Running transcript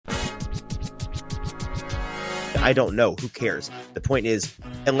I don't know. Who cares? The point is,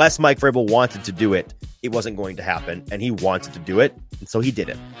 unless Mike Vrabel wanted to do it, it wasn't going to happen, and he wanted to do it, and so he did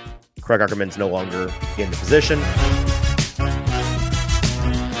it. Craig Ackerman's no longer in the position.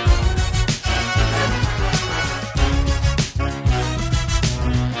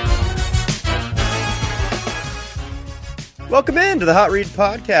 Welcome into the Hot Read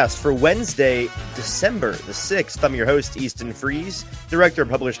Podcast for Wednesday, December the 6th. I'm your host, Easton Freeze, director of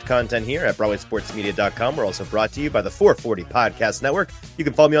published content here at BroadwaySportsMedia.com. We're also brought to you by the 440 Podcast Network. You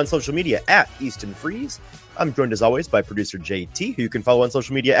can follow me on social media at Easton Freeze. I'm joined as always by producer JT, who you can follow on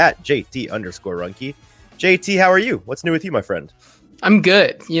social media at JT_Runke. JT, how are you? What's new with you, my friend? I'm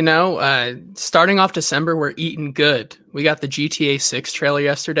good. Starting off December, we're eating good. We got the GTA 6 trailer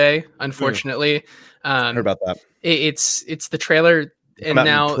yesterday, unfortunately. Heard about that. It's the trailer, and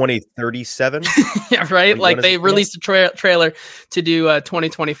now 2037. Yeah, right. Like they released a trailer to do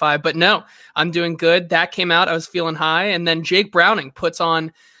 2025, but no, I'm doing good. That came out. I was feeling high, and then Jake Browning puts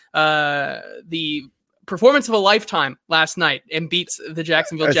on the performance of a lifetime last night and beats the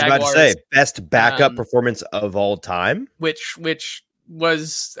Jacksonville Jaguars. I was about to say best backup performance of all time, which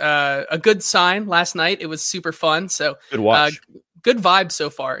was a good sign last night. It was super fun. So good watch. Good vibe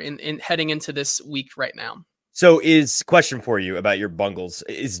so far in heading into this week right now. So question for you about your Bungles.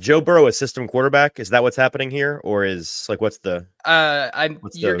 Is Joe Burrow a system quarterback? Is that what's happening here? Or what's the, I'm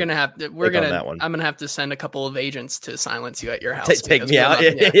going to have to send a couple of agents to silence you at your house. Take me out.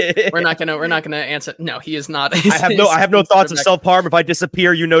 We're not going to answer. No, he is not. I have no thoughts of self-harm. If I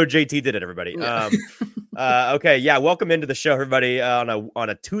disappear, JT did it, everybody. Yeah. Okay. Yeah. Welcome into the show, everybody. On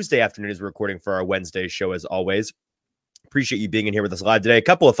a Tuesday afternoon as we're recording for our Wednesday show, as always. Appreciate you being in here with us live today. A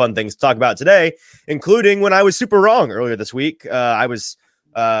couple of fun things to talk about today, including when I was super wrong earlier this week. I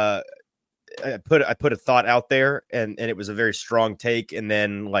put a thought out there, and it was a very strong take, and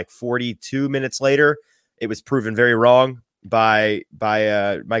then like 42 minutes later, it was proven very wrong by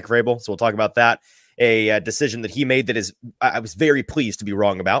Mike Vrabel. So we'll talk about that. A decision that he made that I was very pleased to be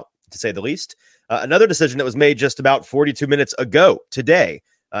wrong about, to say the least. Another decision that was made just about 42 minutes ago today.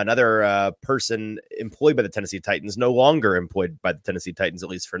 Another person employed by the Tennessee Titans, no longer employed by the Tennessee Titans, at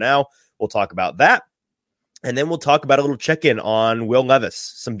least for now. We'll talk about that. And then we'll talk about a little check-in on Will Levis,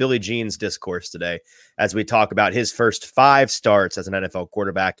 some Billie Jean's discourse today, as we talk about his first 5 starts as an NFL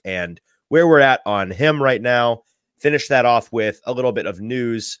quarterback and where we're at on him right now. Finish that off with a little bit of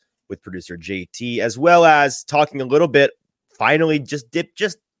news with producer JT, as well as talking a little bit, finally just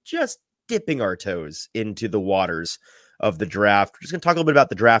dipping our toes into the waters of the draft. We're just going to talk a little bit about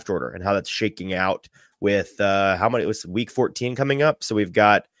the draft order and how that's shaking out with it was week 14 coming up. So we've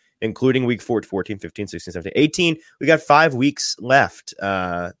got, including week 14, 15, 16, 17, 18, we got 5 weeks left.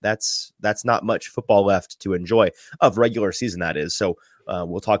 That's not much football left to enjoy of regular season, that is. So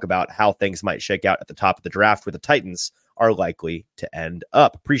we'll talk about how things might shake out at the top of the draft where the Titans are likely to end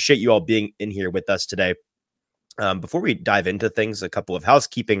up. Appreciate you all being in here with us today. Before we dive into things, a couple of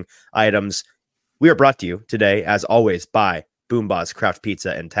housekeeping items. We are brought to you today, as always, by Boomba's Craft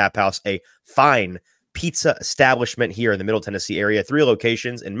Pizza and Tap House, a fine pizza establishment here in the Middle Tennessee area. 3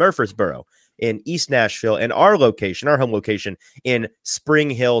 locations in Murfreesboro, in East Nashville, and our home location in Spring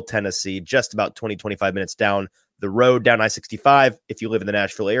Hill, Tennessee, just about 25 minutes down the road, down I-65. If you live in the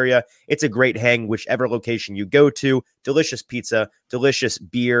Nashville area, it's a great hang, whichever location you go to. Delicious pizza, delicious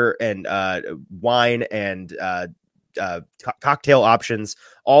beer and wine and cocktail options,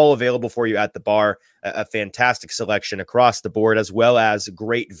 all available for you at the bar. A fantastic selection across the board, as well as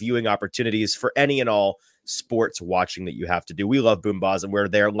great viewing opportunities for any and all sports watching that you have to do. We love Boombas, and we're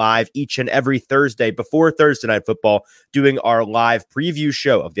there live each and every Thursday before Thursday Night Football, doing our live preview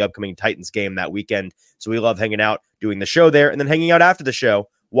show of the upcoming Titans game that weekend. So we love hanging out, doing the show there, and then hanging out after the show,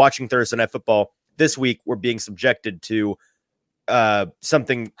 watching Thursday Night Football. This week, we're being subjected to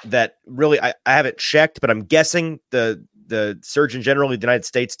something that really I haven't checked, but I'm guessing the Surgeon General of the United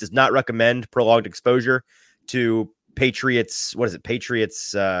States does not recommend prolonged exposure to Patriots. What is it?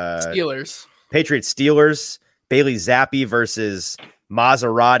 Steelers. Steelers. Bailey Zappi versus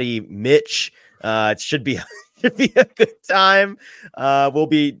Maserati Mitch. It should be a good time. We'll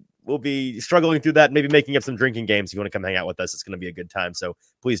be struggling through that, maybe making up some drinking games. If you want to come hang out with us, it's going to be a good time. So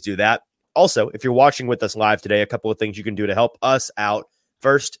please do that. Also, if you're watching with us live today, a couple of things you can do to help us out.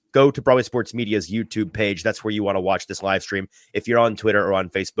 First, go to Broadway Sports Media's YouTube page. That's where you want to watch this live stream. If you're on Twitter or on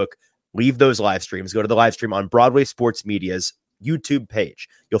Facebook, leave those live streams. Go to the live stream on Broadway Sports Media's YouTube page.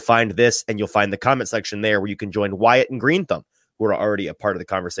 You'll find this, and you'll find the comment section there where you can join Wyatt and Green Thumb, who are already a part of the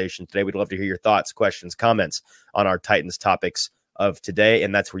conversation today. We'd love to hear your thoughts, questions, comments on our Titans topics of today,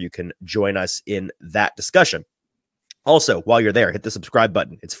 and that's where you can join us in that discussion. Also, while you're there, hit the subscribe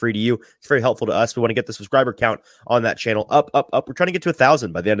button. It's free to you. It's very helpful to us. We want to get the subscriber count on that channel up. We're trying to get to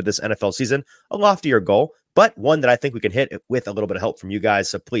 1,000 by the end of this NFL season. A loftier goal, but one that I think we can hit with a little bit of help from you guys.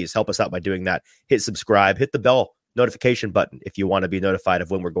 So please help us out by doing that. Hit subscribe, hit the bell notification button if you want to be notified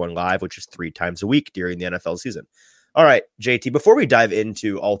of when we're going live, which is 3 times a week during the NFL season. All right, JT, before we dive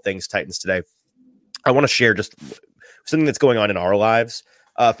into all things Titans today, I want to share just something that's going on in our lives.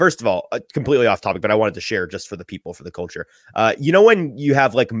 First of all, completely off topic, but I wanted to share just for the people, for the culture. When you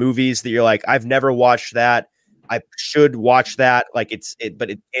have like movies that you're like, I've never watched that, I should watch that. Like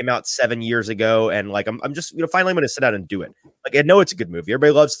but it came out 7 years ago, and like I'm just finally I'm going to sit down and do it. Like I know it's a good movie,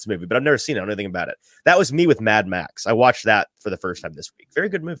 everybody loves this movie, but I've never seen it. I don't know anything about it. That was me with Mad Max. I watched that for the first time this week. Very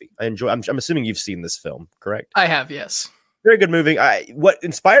good movie. I enjoy. I'm assuming you've seen this film, correct? I have, yes. Very good movie. What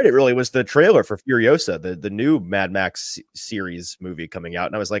inspired it really was the trailer for Furiosa, the new Mad Max series movie coming out.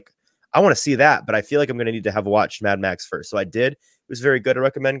 And I was like, I want to see that, but I feel like I'm going to need to have watched Mad Max first. So I did. It was very good. I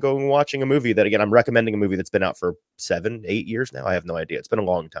recommend going and watching a movie that, again, I'm recommending a movie that's been out for 7, 8 years now. I have no idea. It's been a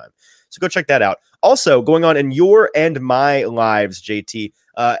long time. So go check that out. Also, going on in your and my lives, JT,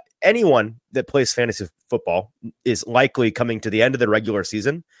 anyone that plays fantasy football is likely coming to the end of the regular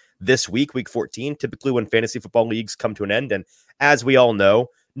season this week, week 14, typically when fantasy football leagues come to an end. And as we all know,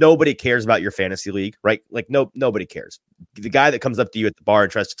 nobody cares about your fantasy league, right? Like nobody cares. The guy that comes up to you at the bar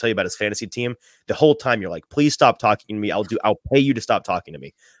and tries to tell you about his fantasy team, the whole time you're like, please stop talking to me. I'll pay you to stop talking to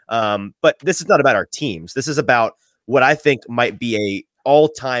me. But this is not about our teams. This is about what I think might be a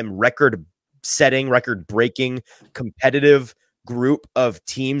all-time record-setting, record-breaking, competitive group of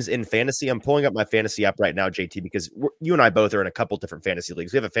teams in fantasy. I'm pulling up my fantasy app right now, JT, because you and I both are in a couple different fantasy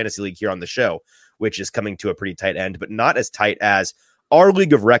leagues. We have a fantasy league here on the show, which is coming to a pretty tight end, but not as tight as our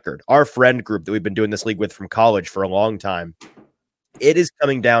league of record, our friend group that we've been doing this league with from college for a long time. It is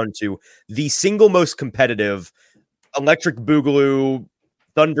coming down to the single most competitive Electric Boogaloo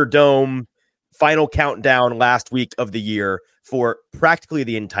Thunderdome final countdown last week of the year for practically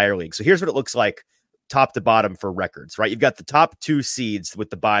the entire league. So here's what it looks like top to bottom for records, right? You've got the top 2 seeds with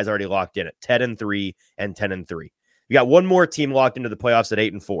the buys already locked in at 10-3 and 10-3. You got one more team locked into the playoffs at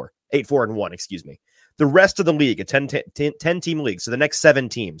 8-4-1, excuse me. The rest of the league, a 10 team league. So the next 7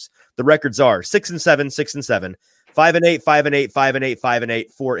 teams, the records are 6-7, 6-7, 5-8, 5-8, 5-8, 5-8,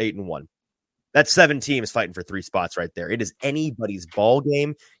 4-8-1. That's 7 teams fighting for 3 spots right there. It is anybody's ball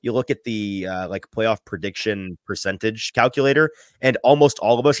game. You look at the playoff prediction percentage calculator, and almost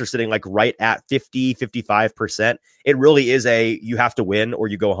all of us are sitting like right at 50, 55%. It really is you have to win or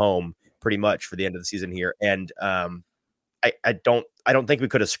you go home pretty much for the end of the season here. And I don't think we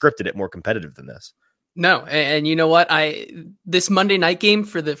could have scripted it more competitive than this. No, and you know what? This Monday night game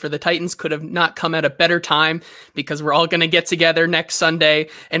for the Titans could have not come at a better time, because we're all going to get together next Sunday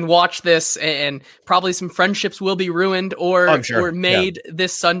and watch this, and probably some friendships will be ruined or made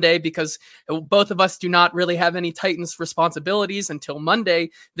this Sunday, because both of us do not really have any Titans responsibilities until Monday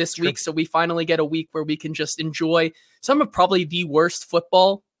this week. So we finally get a week where we can just enjoy some of probably the worst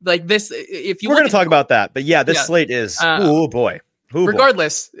football like this. If you we're going to talk about that, but this slate is oh boy.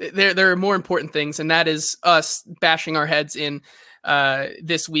 Regardless, there are more important things, and that is us bashing our heads in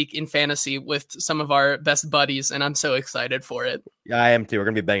this week in fantasy with some of our best buddies, and I'm so excited for it. Yeah, I am too. We're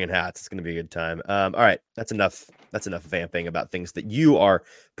gonna be banging hats. It's gonna be a good time. All right, that's enough. That's enough vamping about things that you, our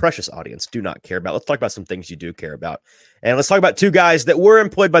precious audience, do not care about. Let's talk about some things you do care about, and let's talk about 2 guys that were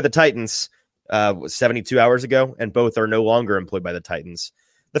employed by the Titans 72 hours ago, and both are no longer employed by the Titans.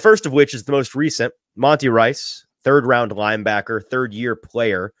 The first of which is the most recent, Monty Rice. 3rd-round linebacker, 3rd-year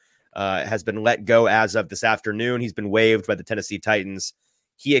player, has been let go as of this afternoon. He's been waived by the Tennessee Titans.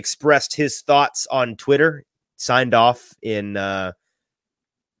 He expressed his thoughts on Twitter, signed off in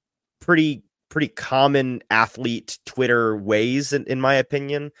pretty common athlete Twitter ways, in my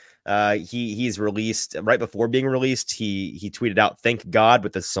opinion. He's released right before being released. He tweeted out "Thank God"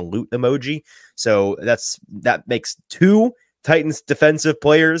 with a salute emoji. So that makes 2 Titans defensive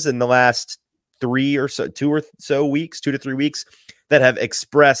players in the last 2 to 3 weeks that have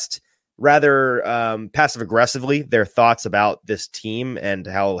expressed rather passive aggressively their thoughts about this team and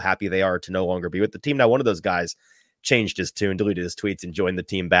how happy they are to no longer be with the team. Now, one of those guys changed his tune, deleted his tweets, and joined the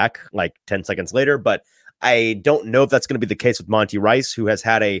team back like 10 seconds later. But I don't know if that's going to be the case with Monty Rice, who has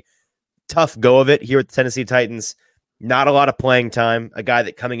had a tough go of it here at the Tennessee Titans. Not a lot of playing time. A guy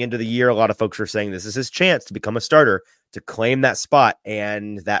that coming into the year, a lot of folks are saying this is his chance to become a starter, to claim that spot,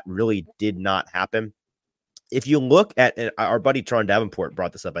 and that really did not happen. If you look at our buddy Tron Davenport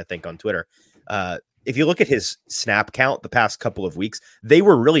brought this up, I think, on Twitter. If you look at his snap count the past couple of weeks, they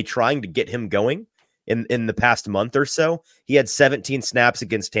were really trying to get him going in the past month or so. He had 17 snaps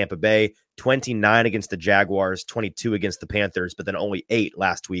against Tampa Bay, 29 against the Jaguars, 22 against the Panthers, but then only 8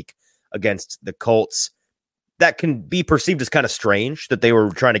 last week against the Colts. That can be perceived as kind of strange that they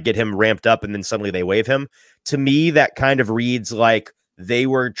were trying to get him ramped up and then suddenly they waive him. To me, that kind of reads like they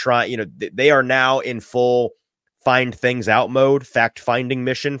were trying, they are now in full find things out mode, fact finding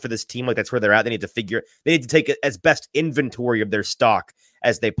mission for this team. Like that's where they're at. They need to take as best inventory of their stock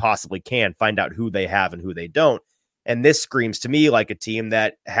as they possibly can, find out who they have and who they don't. And this screams to me like a team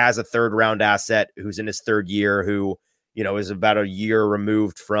that has a 3rd round asset who's in his 3rd year, who, is about a year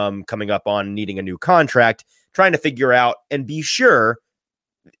removed from coming up on needing a new contract, trying to figure out and be sure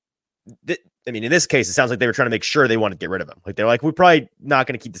that, in this case, it sounds like they were trying to make sure they want to get rid of him. Like they're like, we're probably not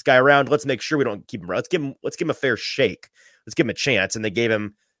going to keep this guy around. Let's make sure we don't keep him around. Let's give him a fair shake. Let's give him a chance. And they gave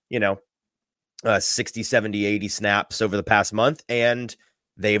him, 60, 70, 80 snaps over the past month, and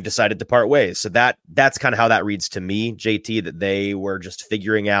they've decided to part ways. So that's kind of how that reads to me, JT, that they were just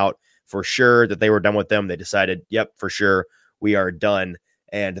figuring out for sure that they were done with them. They decided, yep, for sure, we are done.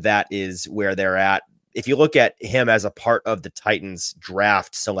 And that is where they're at. If you look at him as a part of the Titans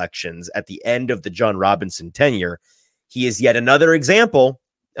draft selections at the end of the John Robinson tenure, he is yet another example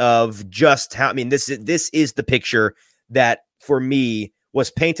of just how, this is the picture that for me was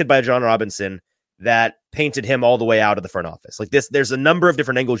painted by John Robinson that painted him all the way out of the front office. Like this, there's a number of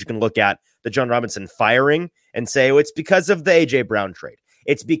different angles you can look at the John Robinson firing and say, oh, it's because of the AJ Brown trade.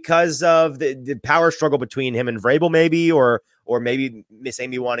 It's because of the power struggle between him and Vrabel, maybe, or maybe Miss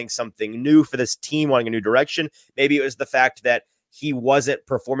Amy wanting something new for this team, wanting a new direction. Maybe it was the fact that he wasn't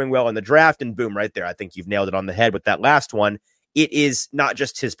performing well in the draft, and boom, right there. I think you've nailed it on the head with that last one. It is not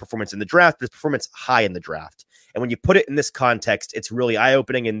just his performance in the draft, but his performance high in the draft. And when you put it in this context, it's really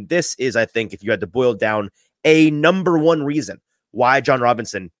eye-opening. And this is, I think, if you had to boil down a number one reason why John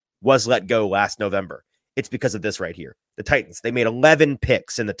Robinson was let go last November, it's because of this right here. The Titans, they made 11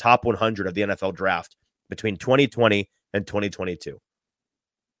 picks in the top 100 of the NFL draft between 2020 and 2022.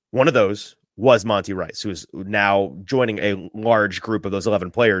 One of those was Monty Rice, who is now joining a large group of those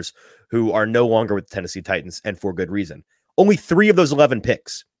 11 players who are no longer with the Tennessee Titans, and for good reason. Only 3 of those 11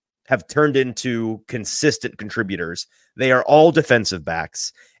 picks have turned into consistent contributors. They are all defensive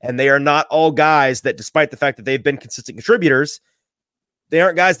backs, and they are not all guys that, despite the fact that they've been consistent contributors, they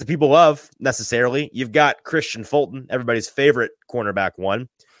aren't guys that people love necessarily. You've got Christian Fulton, everybody's favorite cornerback one,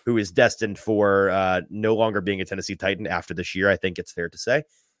 who is destined for no longer being a Tennessee Titan after this year, I think it's fair to say.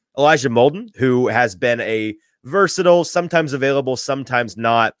 Elijah Molden, who has been a versatile, sometimes available, sometimes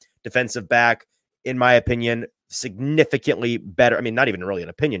not defensive back, in my opinion, significantly better. Not even really an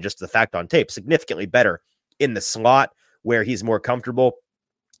opinion, just the fact on tape, significantly better in the slot where he's more comfortable.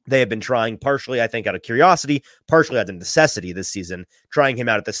 They have been trying, partially, I think, out of curiosity, partially out of necessity this season, trying him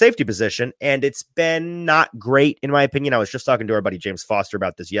out at the safety position, and it's been not great, in my opinion. I was just talking to our buddy James Foster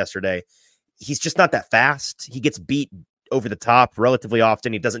about this yesterday. He's just not that fast. He gets beat over the top relatively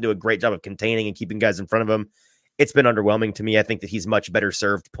often. He doesn't do a great job of containing and keeping guys in front of him. It's been underwhelming to me. I think that he's much better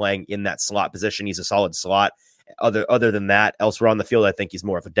served playing in that slot position. He's a solid slot. Other than that, elsewhere on the field, I think he's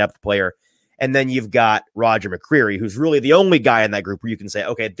more of a depth player. And then you've got Roger McCreary, who's really the only guy in that group where you can say,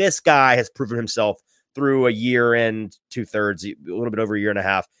 okay, this guy has proven himself through a year and 2/3, a little bit over a year and a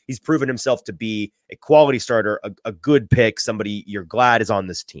half. He's proven himself to be a quality starter, a good pick, somebody you're glad is on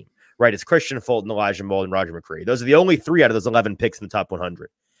this team, right? It's Christian Fulton, Elijah Molden, and Roger McCreary. Those are the only 3 out of those 11 picks in the top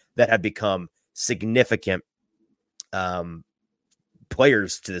 100 that have become significant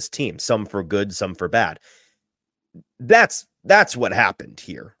players to this team, some for good, some for bad. That's what happened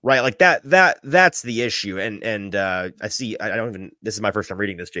here, right? Like that's the issue. And I see, this is my first time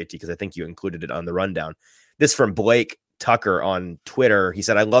reading this, JT, because I think you included it on the rundown. This from Blake Tucker on Twitter. He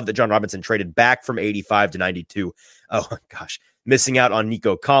said, I love that John Robinson traded back from 85 to 92. Oh gosh, missing out on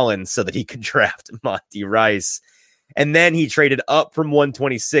Nico Collins so that he could draft Monty Rice. And then he traded up from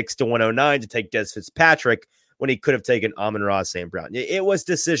 126 to 109 to take Des Fitzpatrick when he could have taken Amon-Ra St. Brown. It was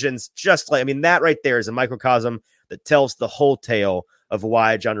decisions just like, that right there is a microcosm that tells the whole tale of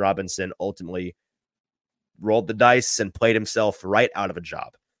why John Robinson ultimately rolled the dice and played himself right out of a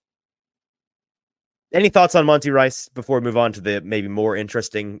job. Any thoughts on Monty Rice before we move on to the maybe more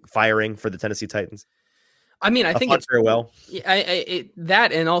interesting firing for the Tennessee Titans? I think it's very well.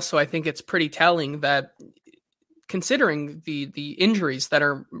 That, and also I think it's pretty telling that, considering the injuries that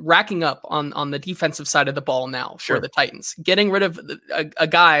are racking up on the defensive side of the ball now for the Titans, getting rid of a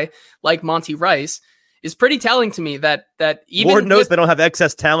guy like Monty Rice is pretty telling to me that even Lord knows they don't have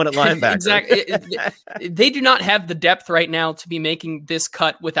excess talent at linebacker. Exactly. They do not have the depth right now to be making this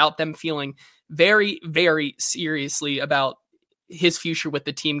cut without them feeling very, very seriously about his future with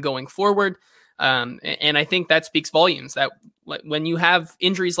the team going forward. And I think that speaks volumes, that when you have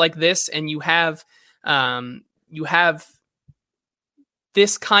injuries like this and you have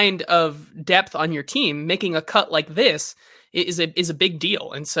this kind of depth on your team, making a cut like this is a big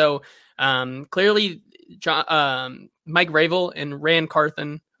deal. And so clearly Mike Vrabel and Rand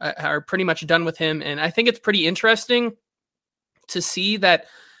Carthen are pretty much done with him. And I think it's pretty interesting to see that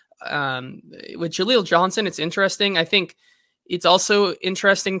with Jaleel Johnson, it's interesting. I think it's also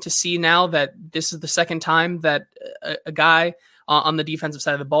interesting to see now that this is the second time that a guy on the defensive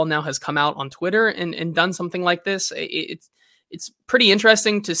side of the ball now has come out on Twitter and done something like this. It's pretty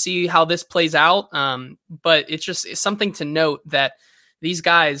interesting to see how this plays out. But it's something to note that these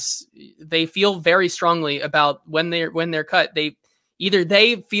guys, they feel very strongly about when they're cut. They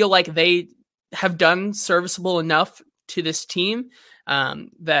feel like they have done serviceable enough to this team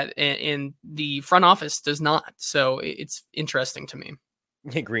that in the front office does not. So it's interesting to me.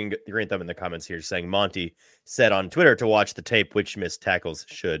 Green Thumb in the comments here saying Monty said on Twitter to watch the tape, which missed tackles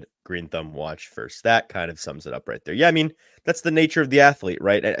should Green Thumb watch first. That kind of sums it up right there. Yeah, I mean, that's the nature of the athlete,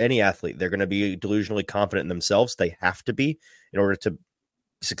 right? Any athlete, they're going to be delusionally confident in themselves. They have to be in order to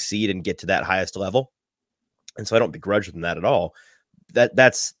succeed and get to that highest level. And so I don't begrudge them that at all.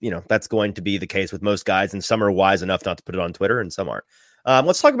 That's going to be the case with most guys, and some are wise enough not to put it on Twitter and some aren't.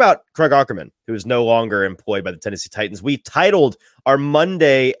 Let's talk about Craig Aukerman, who is no longer employed by the Tennessee Titans. We titled our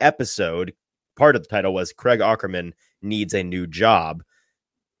Monday episode, part of the title was Craig Aukerman needs a new job.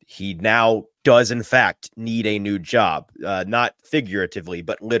 He now does, in fact, need a new job. Not figuratively,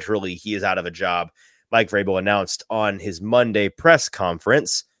 but literally, he is out of a job. Mike Vrabel announced on his Monday press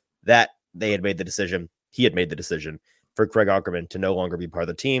conference that he had made the decision for Craig Aukerman to no longer be part of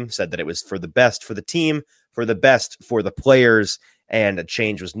the team, said that it was for the best for the team, for the best for the players, and a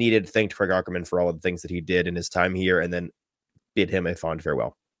change was needed. Thanked Craig Aukerman for all of the things that he did in his time here, and then bid him a fond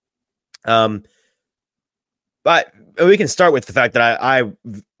farewell. But we can start with the fact that I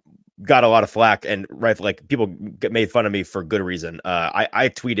got a lot of flack, and people made fun of me for good reason. I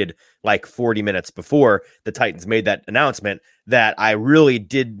tweeted like 40 minutes before the Titans made that announcement that I really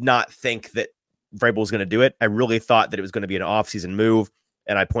did not think that Vrabel was going to do it. I really thought that it was going to be an offseason move.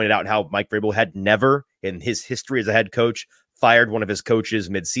 And I pointed out how Mike Vrabel had never in his history as a head coach fired one of his coaches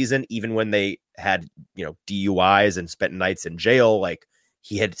midseason, even when they had, DUIs and spent nights in jail. Like,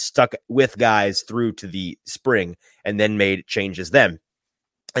 he had stuck with guys through to the spring and then made changes then.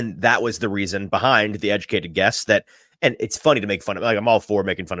 And that was the reason behind the educated guess that, and it's funny to make fun of, I'm all for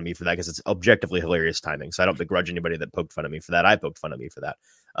making fun of me for that because it's objectively hilarious timing. So I don't begrudge anybody that poked fun of me for that. I poked fun of me for that.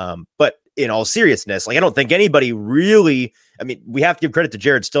 But in all seriousness, I don't think anybody really, we have to give credit to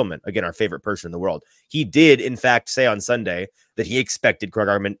Jared Stillman, again, our favorite person in the world. He did, in fact, say on Sunday that he expected Craig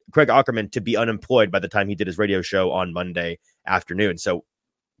Aukerman to be unemployed by the time he did his radio show on Monday afternoon. So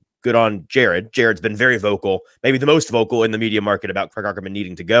good on Jared. Jared's been very vocal, maybe the most vocal in the media market about Craig Aukerman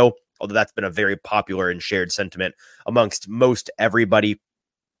needing to go, although that's been a very popular and shared sentiment amongst most everybody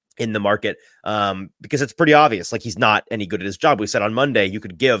in the market, because it's pretty obvious. Like, he's not any good at his job. We said on Monday, you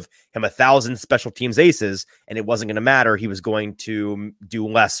could give him 1,000 special teams aces and it wasn't going to matter. He was going to do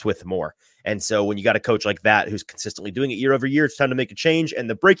less with more. And so when you got a coach like that, who's consistently doing it year over year, it's time to make a change. And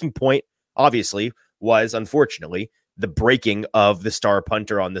the breaking point, obviously, was, unfortunately, the breaking of the star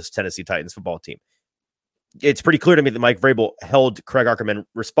punter on this Tennessee Titans football team. It's pretty clear to me that Mike Vrabel held Craig Aukerman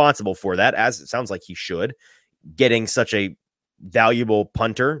responsible for that, as it sounds like he should, getting such a valuable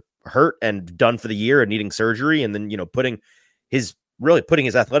punter hurt and done for the year and needing surgery, and then putting his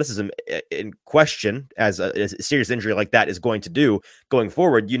athleticism in question, as a serious injury like that is going to do going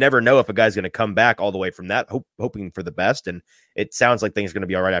forward. You never know if a guy's going to come back all the way from that, hoping for the best, and it sounds like things are going to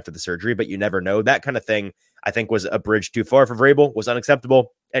be all right after the surgery, but you never know. That kind of thing, I think, was a bridge too far for Vrabel, was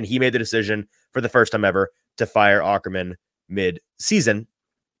unacceptable, and he made the decision for the first time ever to fire Aukerman mid-season.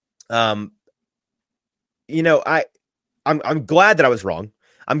 I'm glad that I was wrong.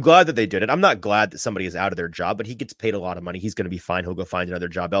 I'm glad that they did it. I'm not glad that somebody is out of their job, but he gets paid a lot of money. He's going to be fine. He'll go find another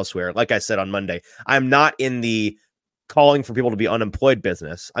job elsewhere. Like I said on Monday, I'm not in the calling for people to be unemployed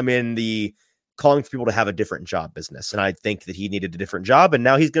business. I'm in the calling for people to have a different job business. And I think that he needed a different job, and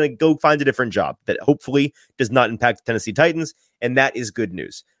now he's going to go find a different job that hopefully does not impact the Tennessee Titans. And that is good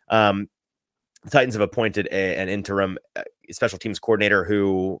news. The Titans have appointed an interim special teams coordinator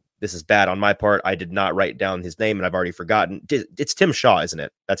who, this is bad on my part, I did not write down his name and I've already forgotten. It's Tim Shaw, isn't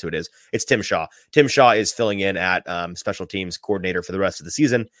it? That's who it is. It's Tim Shaw. Tim Shaw is filling in at special teams coordinator for the rest of the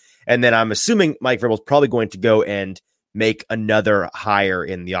season. And then I'm assuming Mike Vrabel is probably going to go and make another hire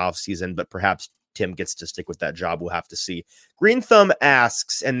in the offseason, but perhaps Tim gets to stick with that job. We'll have to see. Green Thumb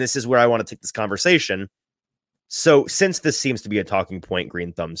asks, and this is where I want to take this conversation. So since this seems to be a talking point,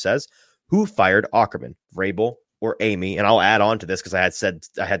 Green Thumb says, who fired Ackerman, Vrabel or Amy? And I'll add on to this because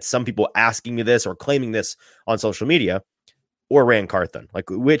I had some people asking me this or claiming this on social media, or Ran Carthon. Like,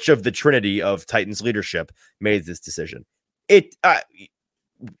 which of the trinity of Titans leadership made this decision?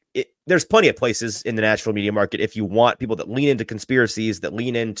 There's plenty of places in the national media market if you want people that lean into conspiracies, that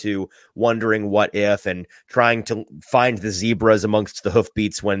lean into wondering what if and trying to find the zebras amongst the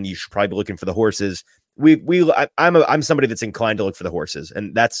hoofbeats when you should probably be looking for the horses. I'm somebody that's inclined to look for the horses,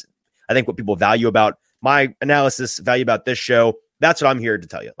 and that's, I think, what people value about my analysis, value about this show. That's what I'm here to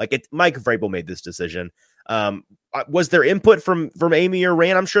tell you. Like, Mike Vrabel made this decision. Was there input from Amy or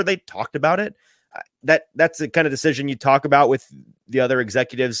Rand? I'm sure they talked about it. That's the kind of decision you talk about with the other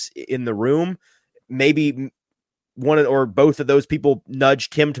executives in the room. Maybe one or both of those people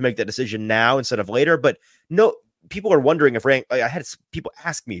nudged him to make that decision now instead of later. But no, people are wondering if I had people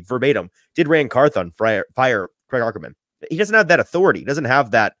ask me verbatim, did Ran Carthon fire Craig Ackerman? He doesn't have that authority. He doesn't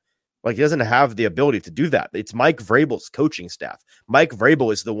have that. Like, he doesn't have the ability to do that. It's Mike Vrabel's coaching staff. Mike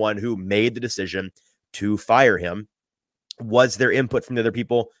Vrabel is the one who made the decision to fire him. Was there input from the other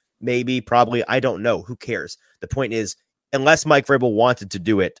people? Maybe, probably. I don't know. Who cares? The point is, unless Mike Vrabel wanted to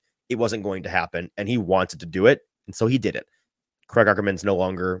do it, it wasn't going to happen, and he wanted to do it, and so he did it. Craig Ackerman's no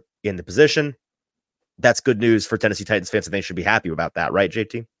longer in the position. That's good news for Tennessee Titans fans, and they should be happy about that, right,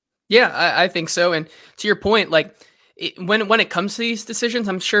 JT? Yeah, I think so. And to your point, like, when it comes to these decisions,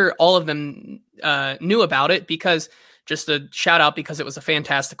 I'm sure all of them knew about it, because just a shout out, because it was a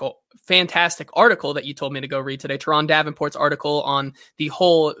fantastic article that you told me to go read today. Teron Davenport's article on the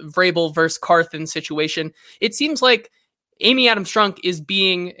whole Vrabel versus Carthon situation. It seems like Amy Adams Strunk is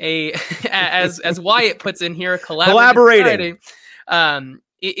being as Wyatt puts in here, collaborating.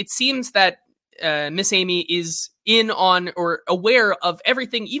 It seems that Miss Amy is in on or aware of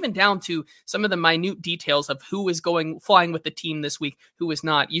everything, even down to some of the minute details of who is flying with the team this week, who is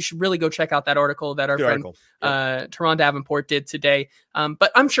not. You should really go check out that article that our friend Teron Davenport did today.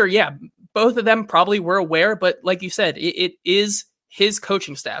 But I'm sure, both of them probably were aware. But like you said, it is his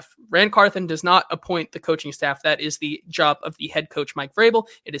coaching staff. Ran Carthon does not appoint the coaching staff. That is the job of the head coach, Mike Vrabel.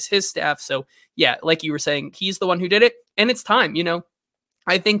 It is his staff. So yeah, like you were saying, he's the one who did it, and it's time,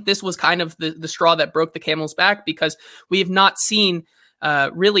 I think this was kind of the straw that broke the camel's back, because we have not seen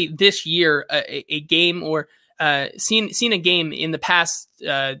really this year a game or seen a game in the past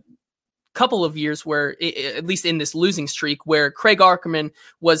couple of years where, at least in this losing streak, where Craig Ackerman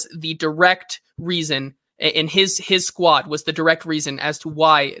was the direct reason, and his squad was the direct reason as to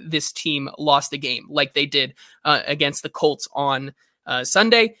why this team lost a game like they did against the Colts on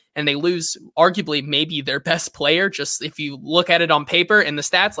Sunday, and they lose arguably maybe their best player. Just if you look at it on paper and the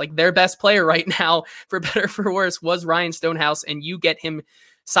stats, like, their best player right now, for better or for worse, was Ryan Stonehouse, and you get him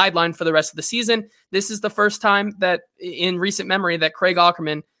sidelined for the rest of the season. This is the first time that in recent memory that Craig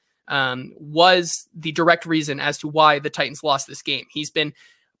Ackerman was the direct reason as to why the Titans lost this game. He's been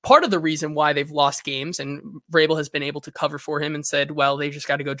part of the reason why they've lost games, and Vrabel has been able to cover for him and said, well, they just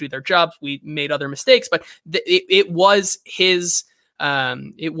got to go do their jobs. We made other mistakes, but it was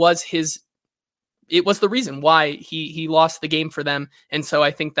the reason why he lost the game for them. And so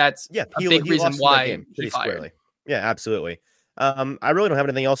I think that's a big reason why he fired. Squarely. Yeah, absolutely. I really don't have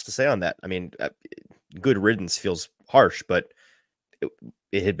anything else to say on that. I mean, good riddance feels harsh, but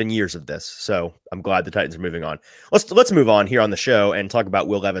it had been years of this. So I'm glad the Titans are moving on. Let's move on here on the show and talk about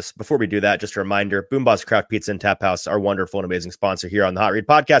Will Levis. Before we do that, just a reminder, Boom Boss Craft Pizza and Tap House, our wonderful and amazing sponsor here on the Hot Read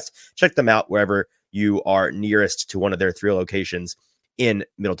Podcast. Check them out wherever you are nearest to one of their 3 locations in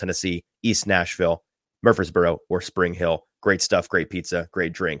Middle Tennessee, East Nashville, Murfreesboro, or Spring Hill. Great stuff, great pizza,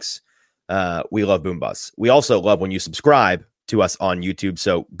 great drinks. We love Boom Boss. We also love when you subscribe to us on YouTube.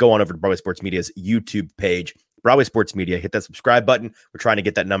 So go on over to Broadway Sports Media's YouTube page, Broadway Sports Media. Hit that subscribe button. We're trying to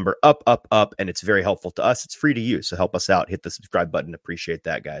get that number up, and it's very helpful to us. It's free to use, so help us out. Hit the subscribe button. Appreciate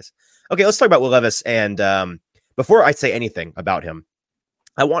that, guys. Okay, let's talk about Will Levis. And before I say anything about him,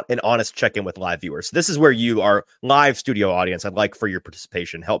 I want an honest check-in with live viewers. This is where you are live studio audience. I'd like for your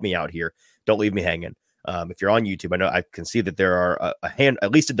participation. Help me out here. Don't leave me hanging. If you're on YouTube, I know I can see that there are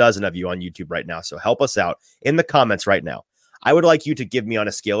at least a dozen of you on YouTube right now. So help us out in the comments right now. I would like you to give me on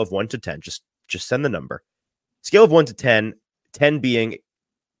a scale of 1 to 10. Just send the number. Scale of 1 to 10, 10 being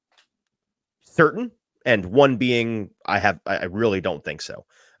certain and 1 being I really don't think so.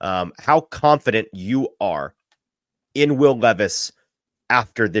 How confident you are in Will Levis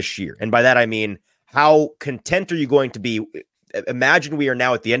after this year. And by that, I mean, how content are you going to be? Imagine we are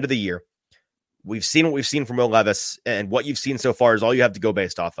now at the end of the year. We've seen what we've seen from Will Levis, and what you've seen so far is all you have to go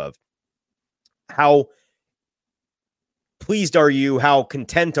based off of. How pleased are you? How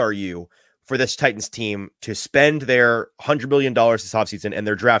content are you for this Titans team to spend their $100 million this offseason and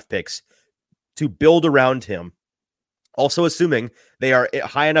their draft picks to build around him. Also assuming they are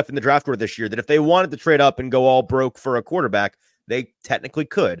high enough in the draft order this year that if they wanted to trade up and go all broke for a quarterback, they technically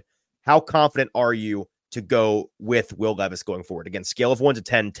could. How confident are you to go with Will Levis going forward? Again, scale of 1 to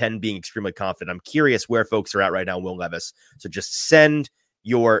 10, 10 being extremely confident. I'm curious where folks are at right now, Will Levis. So just send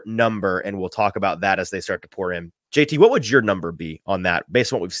your number and we'll talk about that as they start to pour in. JT, what would your number be on that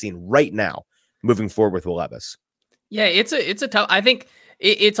based on what we've seen right now moving forward with Will Levis? Yeah, it's a tough, I think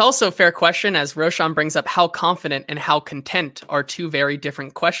it's also a fair question, as Roshan brings up, how confident and how content are two very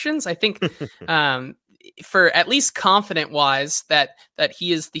different questions. I think for at least confident wise that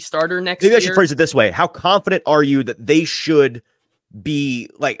he is the starter next year. Maybe I should phrase it this way. How confident are you that they should be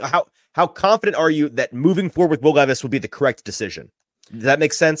like, how confident are you that moving forward with Will Levis would be the correct decision? Does that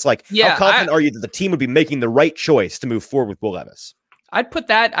make sense? Like, how confident are you that the team would be making the right choice to move forward with Will Levis? I'd put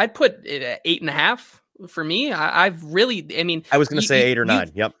it at 8.5. For me, I've really, I mean, I was going to say 8 or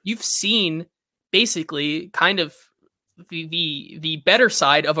 9. Yep. You've seen basically kind of the better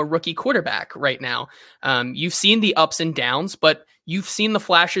side of a rookie quarterback right now. You've seen the ups and downs, but you've seen the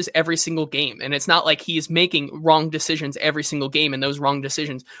flashes every single game. And it's not like he is making wrong decisions every single game. And those wrong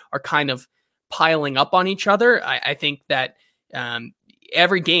decisions are kind of piling up on each other. I think that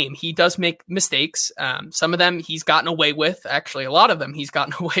every game he does make mistakes. Some of them he's gotten away with. Actually, a lot of them he's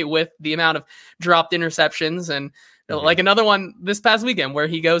gotten away with. The amount of dropped interceptions and like another one this past weekend where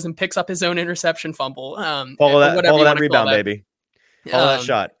he goes and picks up his own interception fumble. Follow that rebound, baby. Follow that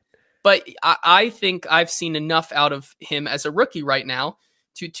shot. But I think I've seen enough out of him as a rookie right now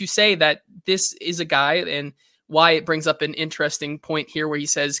to say that this is a guy, and why it brings up an interesting point here where he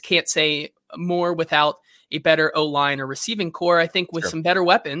says can't say more without a better O-line or receiving core. I think with some better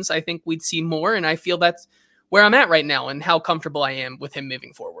weapons, I think we'd see more. And I feel that's where I'm at right now and how comfortable I am with him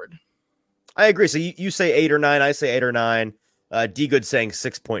moving forward. I agree. So you say 8 or 9. I say 8 or 9. D Good saying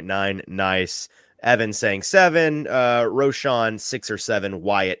 6.9. Nice. Evan saying 7. Roshan 6 or 7.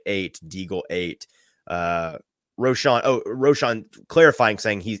 Wyatt 8. Deagle 8. Roshan clarifying,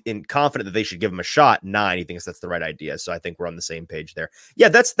 saying he's confident that they should give him a shot. 9. He thinks that's the right idea. So I think we're on the same page there. Yeah,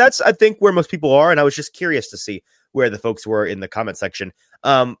 that's I think where most people are. And I was just curious to see where the folks were in the comment section.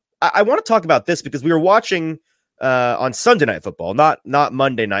 I want to talk about this because we were watching on Sunday Night Football, not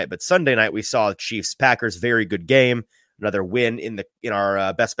Monday night, but Sunday night. We saw Chiefs Packers, very good game, another win in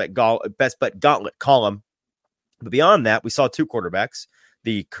our best bet gauntlet column. But beyond that, we saw two quarterbacks,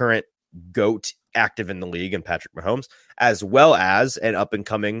 the current GOAT active in the league and Patrick Mahomes, as well as an up and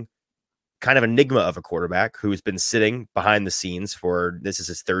coming kind of enigma of a quarterback who's been sitting behind the scenes this is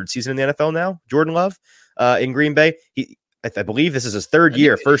his third season in the NFL now, Jordan Love in Green Bay. I believe this is his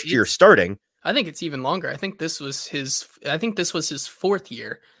first year starting. I think it's even longer. I think this was his fourth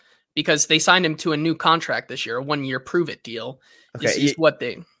year because they signed him to a new contract this year, a 1-year prove it deal. Okay.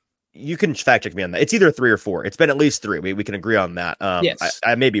 You can fact check me on that. It's either 3 or 4. It's been at least 3. We can agree on that. Yes.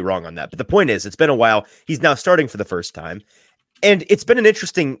 I may be wrong on that, but the point is, it's been a while. He's now starting for the first time, and it's been an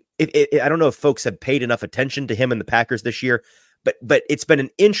interesting. I don't know if folks have paid enough attention to him and the Packers this year, but it's been an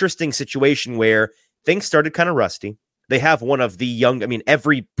interesting situation where things started kind of rusty. They have one of the young. I mean,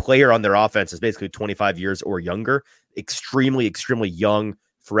 every player on their offense is basically 25 years or younger. Extremely, extremely young,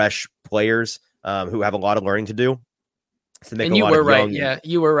 fresh players who have a lot of learning to do. And you were right. Yeah,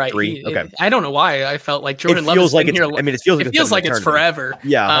 you were right. Okay. I don't know why I felt like Jordan Love feels like here. It feels like it's forever.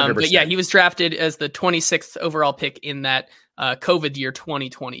 Yeah, 100%. But yeah, he was drafted as the 26th overall pick in that COVID year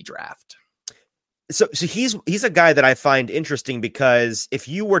 2020 draft. So he's a guy that I find interesting because if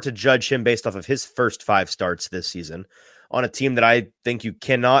you were to judge him based off of his first 5 starts this season on a team that I think you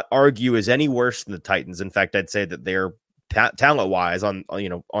cannot argue is any worse than the Titans. In fact, I'd say that they're talent-wise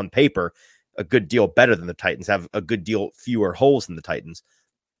on paper a good deal better than the Titans, have a good deal fewer holes than the Titans.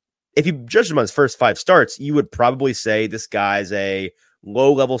 If you judge him on his first 5 starts, you would probably say this guy's a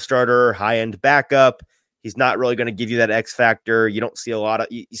low-level starter, high-end backup. He's not really going to give you that X factor. You don't see a lot of,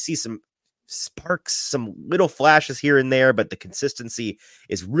 you see some sparks, some little flashes here and there, but the consistency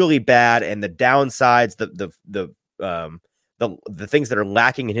is really bad. And the downsides, the things that are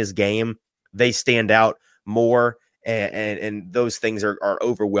lacking in his game, they stand out more. And those things are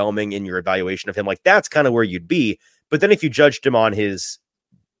overwhelming in your evaluation of him. Like, that's kind of where you'd be. But then if you judged him on his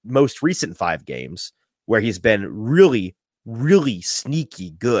most recent 5 games, where he's been really, really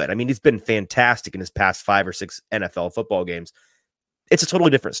sneaky good. I mean, he's been fantastic in his past 5 or 6 NFL football games. It's a totally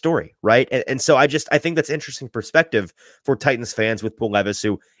different story, right? And so I think that's interesting perspective for Titans fans with Will Levis,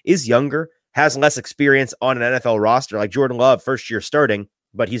 who is younger, has less experience on an NFL roster, like Jordan Love, first year starting,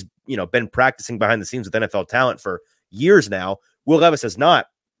 but he's been practicing behind the scenes with NFL talent for years now. Will Levis has not.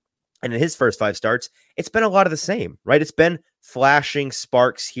 And in his first 5 starts, it's been a lot of the same, right? It's been flashing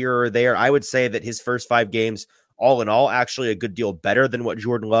sparks here or there. I would say that his first 5 games, all in all, actually a good deal better than what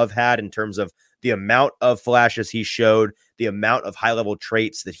Jordan Love had in terms of the amount of flashes he showed, the amount of high-level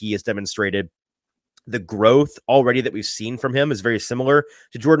traits that he has demonstrated. The growth already that we've seen from him is very similar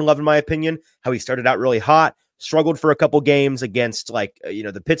to Jordan Love, in my opinion. How he started out really hot, struggled for a couple games against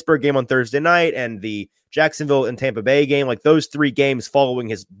the Pittsburgh game on Thursday night and the Jacksonville and Tampa Bay game, like those 3 games following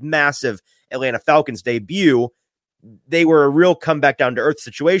his massive Atlanta Falcons debut, they were a real comeback down to earth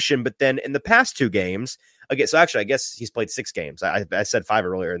situation. But then in the past 2 games, again, so actually, I guess he's played 6 games. I said 5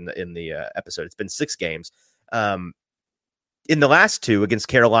 earlier in the episode. It's been 6 games. In the last 2 against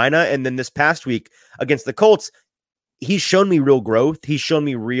Carolina, and then this past week against the Colts, he's shown me real growth. He's shown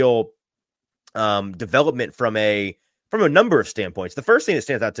me real development from a number of standpoints. The first thing that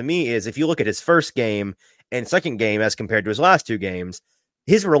stands out to me is if you look at his first game and second game as compared to his last 2 games,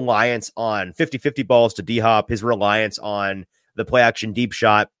 his reliance on 50-50 balls to D-Hop, his reliance on the play action deep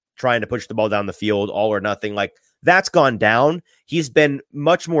shot, trying to push the ball down the field, all or nothing, like that's gone down. He's been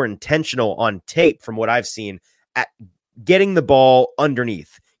much more intentional on tape from what I've seen at getting the ball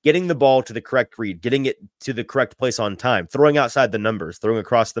underneath, getting the ball to the correct read, getting it to the correct place on time, throwing outside the numbers, throwing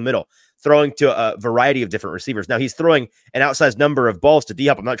across the middle, throwing to a variety of different receivers. Now he's throwing an outsized number of balls to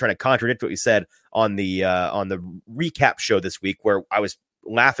D-Hop. I'm not trying to contradict what you said on the recap show this week, where I was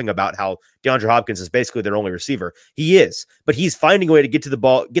laughing about how DeAndre Hopkins is basically their only receiver. He is, but he's finding a way to get the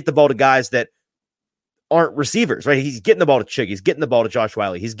ball to guys that aren't receivers, right? He's getting the ball to Chig. He's getting the ball to Josh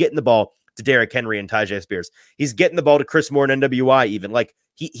Wiley. He's getting the ball to Derrick Henry and Tyjae Spears. He's getting the ball to Chris Moore and NWI even. Like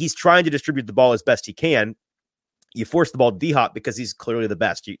he's trying to distribute the ball as best he can. You force the ball to D-Hop because he's clearly the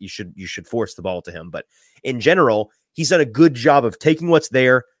best. You should force the ball to him. But in general, he's done a good job of taking what's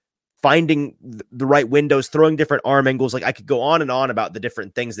there, finding the right windows, throwing different arm angles. Like I could go on and on about the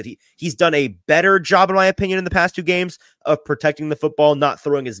different things that he's done a better job, in my opinion, in the past 2 games of protecting the football, not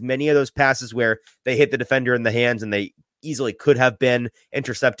throwing as many of those passes where they hit the defender in the hands and they easily could have been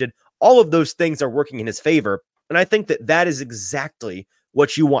intercepted. All of those things are working in his favor. And I think that is exactly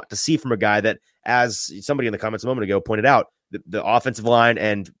what you want to see from a guy that, as somebody in the comments a moment ago pointed out, the offensive line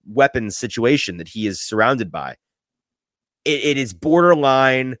and weapons situation that he is surrounded by. It is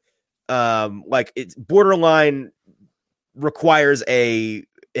borderline, it's borderline requires an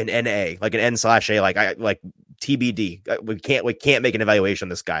NA, like an N/A, like TBD. We can't make an evaluation on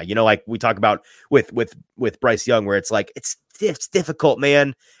this guy. Like we talk about with Bryce Young, where it's like, it's difficult,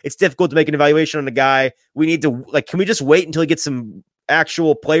 man. It's difficult to make an evaluation on a guy. We need to can we just wait until he gets some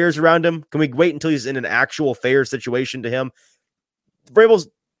actual players around him? Can we wait until he's in an actual fair situation to him? Vrabel's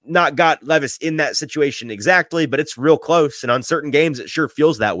not got Levis in that situation exactly, but it's real close. And on certain games, it sure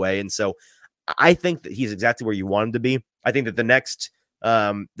feels that way. And so I think that he's exactly where you want him to be. I think that the next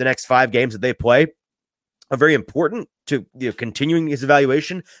 5 games that they play are very important to continuing his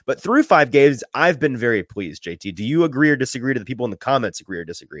evaluation. But through 5 games, I've been very pleased. JT, do you agree or disagree? Do the people in the comments agree or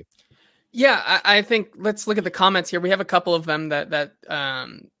disagree? Yeah, I think let's look at the comments here. We have a couple of them that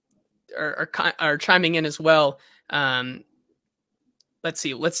are chiming in as well. Let's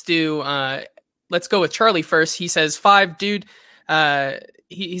see. Let's go with Charlie first. He says 5, dude.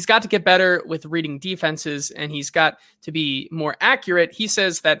 He's got to get better with reading defenses, and he's got to be more accurate. He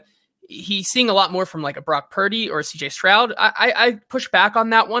says that he's seeing a lot more from like a Brock Purdy or a CJ Stroud. I push back on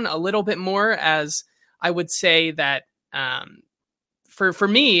that one a little bit more, as I would say that for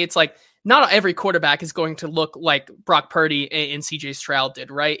me, it's like not every quarterback is going to look like Brock Purdy and CJ Stroud did,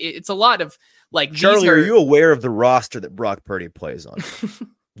 right? It's a lot of like, Charlie, are you aware of the roster that Brock Purdy plays on?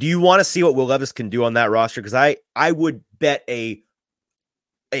 Do you want to see what Will Levis can do on that roster? Because I would bet a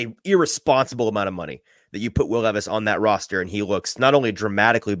irresponsible amount of money that you put Will Levis on that roster and he looks not only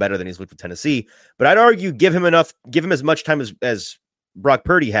dramatically better than he's looked with Tennessee, but I'd argue give him as much time as Brock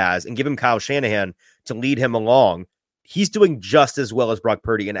Purdy has and give him Kyle Shanahan to lead him along. He's doing just as well as Brock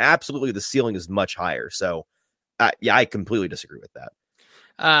Purdy, and absolutely the ceiling is much higher. So I completely disagree with that.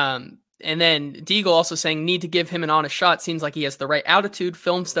 And then Deagle also saying need to give him an honest shot. Seems like he has the right attitude,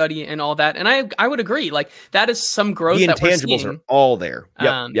 film study, and all that. And I would agree. Like that is some growth. The that intangibles we're seeing. Are all there.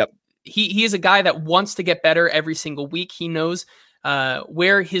 Yep. He is a guy that wants to get better every single week. He knows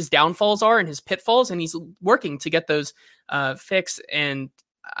where his downfalls are and his pitfalls, and he's working to get those fixed. And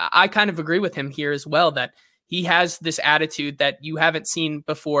I kind of agree with him here as well, that he has this attitude that you haven't seen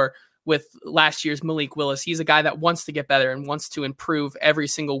before with last year's Malik Willis. He's a guy that wants to get better and wants to improve every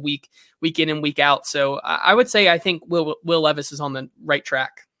single week in and week out. So I would say I think Will Levis is on the right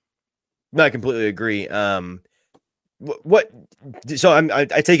track. No, I completely agree. So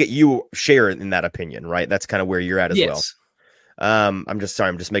I take it you share in that opinion, right? That's kind of where you're at as well. I'm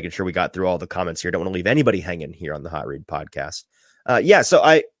just making sure we got through all the comments here. Don't want to leave anybody hanging here on the Hot Read podcast.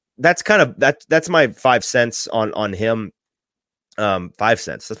 So that's my 5 cents on him. 5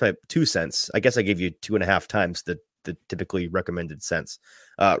 cents. That's my 2 cents. I guess I gave you 2.5 times the typically recommended cents.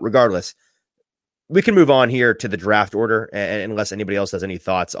 Regardless, we can move on here to the draft order, and unless anybody else has any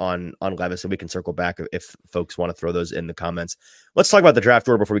thoughts on Levis, and we can circle back if folks want to throw those in the comments. Let's talk about the draft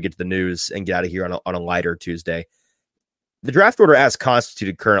order before we get to the news and get out of here on a lighter Tuesday. The draft order as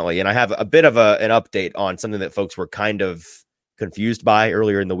constituted currently, and I have a bit of an update on something that folks were kind of confused by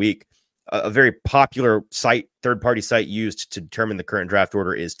earlier in the week. A very popular site, third-party site used to determine the current draft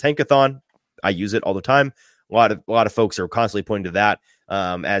order is Tankathon. I use it all the time. A lot of folks are constantly pointing to that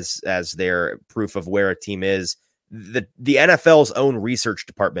as their proof of where a team is. The NFL's own research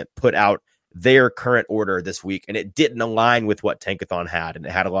department put out their current order this week, and it didn't align with what Tankathon had, and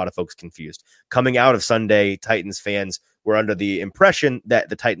it had a lot of folks confused. Coming out of Sunday, Titans fans were under the impression that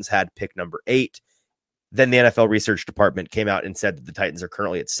the Titans had pick number 8. Then the NFL research department came out and said that the Titans are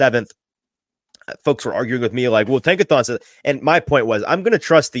currently at 7th. Folks were arguing with me like, well, Tankathon said, and my point was, I'm going to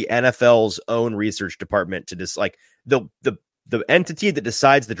trust the NFL's own research department to just like the entity that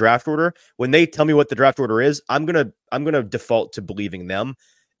decides the draft order. When they tell me what the draft order is, I'm going to default to believing them.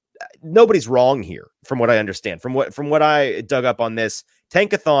 Nobody's wrong here from what I understand. From what I dug up on this,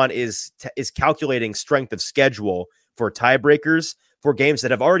 Tankathon is calculating strength of schedule for tiebreakers for games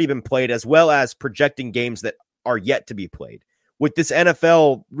that have already been played, as well as projecting games that are yet to be played. With this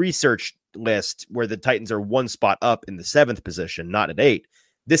NFL research list where the Titans are 1 spot up in the 7th position, not at 8,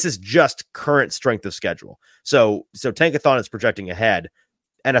 this is just current strength of schedule. So Tankathon is projecting ahead.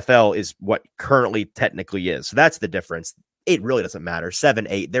 NFL is what currently technically is. So that's the difference. It really doesn't matter.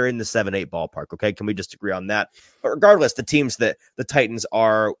 7-8, they're in the 7-8 ballpark. Okay. Can we just agree on that? But regardless, the teams that the Titans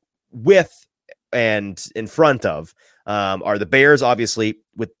are with and in front of are the Bears, obviously,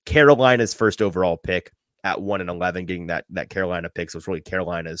 with Carolina's first overall pick at 1-11, getting that Carolina pick. So it's really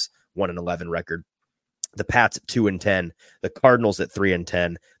Carolina's 1-11 record. The Pats at 2-10, the Cardinals at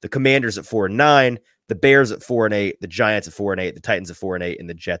 3-10, the Commanders at 4-9, the Bears at 4-8, the Giants at 4-8, the Titans at 4-8, and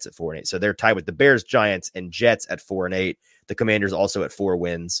the Jets at 4-8. So they're tied with the Bears, Giants, and Jets at 4-8. The Commanders also at 4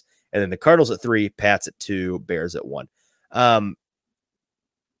 wins, and then the Cardinals at 3, Pats at 2, Bears at 1. I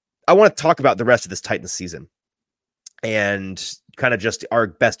want to talk about the rest of this Titans season and kind of just our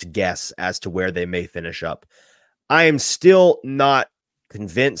best guess as to where they may finish up. I am still not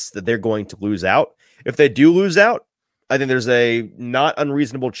convinced that they're going to lose out. If they do lose out, I think there's a not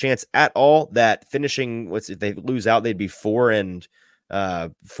unreasonable chance at all that finishing, if they lose out, they'd be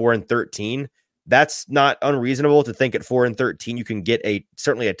 4-13. That's not unreasonable to think at 4-13 you can get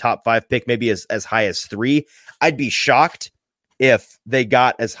certainly a top 5 pick, maybe as high as 3. I'd be shocked if they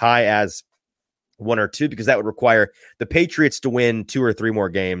got as high as 1 or 2, because that would require the Patriots to win 2 or 3 more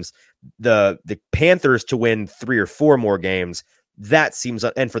games, the Panthers to win 3 or 4 more games. That seems,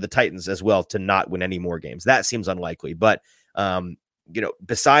 and for the Titans as well to not win any more games. That seems unlikely. But,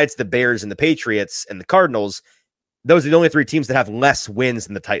 besides the Bears and the Patriots and the Cardinals, those are the only 3 teams that have less wins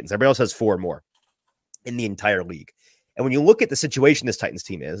than the Titans. Everybody else has 4 more in the entire league. And when you look at the situation this Titans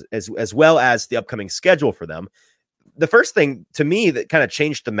team is, as well as the upcoming schedule for them, the first thing to me that kind of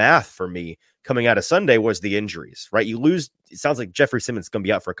changed the math for me coming out of Sunday was the injuries, right? You lose, it sounds like Jeffrey Simmons is going to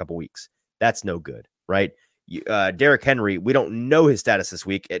be out for a couple weeks. That's no good, right? Derrick Henry, we don't know his status this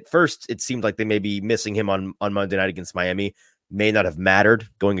week. At first, it seemed like they may be missing him on Monday night against Miami. May not have mattered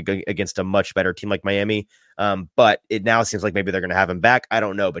going against a much better team like Miami. But it now seems like maybe they're going to have him back. I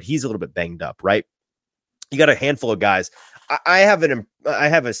don't know, but he's a little bit banged up, right? You got a handful of guys.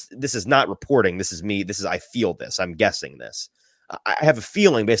 This is not reporting. This is me. I feel this. I'm guessing this. I have a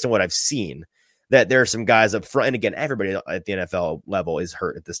feeling based on what I've seen that there are some guys up front. And again, everybody at the NFL level is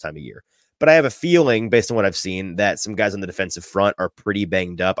hurt at this time of year. But I have a feeling based on what I've seen that some guys on the defensive front are pretty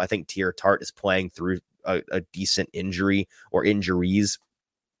banged up. I think Tier Tart is playing through a decent injury or injuries.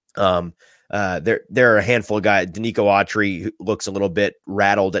 There are a handful of guys. Danico Autry, who looks a little bit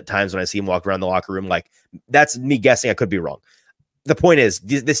rattled at times when I see him walk around the locker room. Like, that's me guessing. I could be wrong. The point is,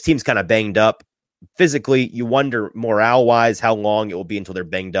 this team's kind of banged up physically. You wonder morale-wise how long it will be until they're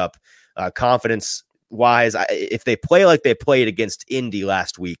banged up. Confidence-wise, if they play like they played against Indy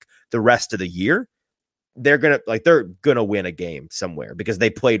last week, the rest of the year, they're gonna win a game somewhere because they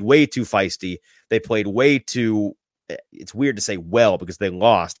played way too feisty. They played way too. It's weird to say well because they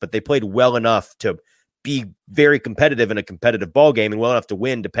lost, but they played well enough to be very competitive in a competitive ball game and well enough to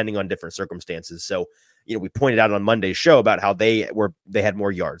win depending on different circumstances. So, we pointed out on Monday's show about how they had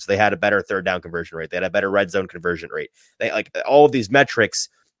more yards. They had a better third down conversion rate. They had a better red zone conversion rate. They all of these metrics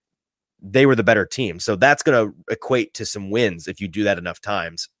they were the better team. So that's going to equate to some wins if you do that enough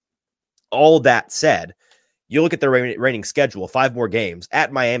times. All that said, you look at their reigning schedule, 5 more games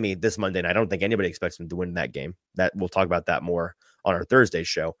at Miami this Monday night. I don't think anybody expects them to win that game. That we'll talk about that more on our Thursday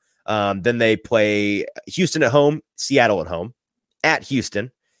show. Then they play Houston at home, Seattle at home, at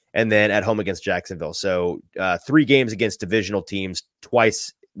Houston, and then at home against Jacksonville. So 3 games against divisional teams,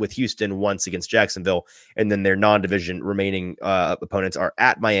 twice with Houston, once against Jacksonville, and then their non-division remaining opponents are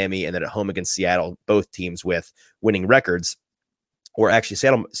at Miami and then at home against Seattle, both teams with winning records. Or actually,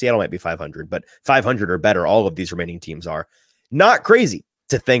 Seattle might be 500, but 500 or better, all of these remaining teams are. Not crazy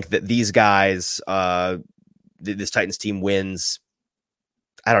to think that these guys, this Titans team wins.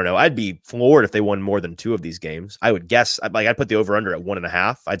 I don't know. I'd be floored if they won more than 2 of these games. I would guess, I'd put the over-under at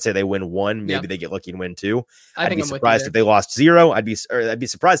 1.5. I'd say they win 1. Maybe they get lucky and win 2. I'd be surprised if they lost 0. I'd be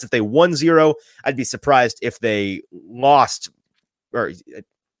surprised if they won 0. I'd be surprised if they lost. Or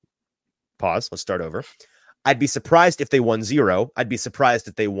pause. Let's start over. I'd be surprised if they won 0. I'd be surprised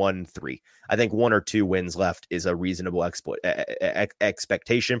if they won 3. I think 1 or 2 wins left is a reasonable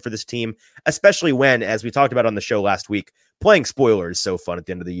expectation for this team, especially when, as we talked about on the show last week, playing spoiler is so fun at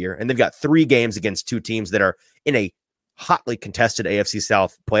the end of the year. And they've got 3 games against 2 teams that are in a hotly contested AFC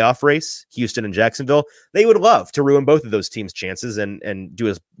South playoff race, Houston and Jacksonville. They would love to ruin both of those teams' chances and do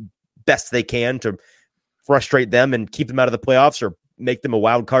as best they can to frustrate them and keep them out of the playoffs or make them a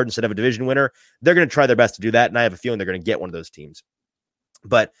wild card instead of a division winner. They're going to try their best to do that, and I have a feeling they're going to get one of those teams.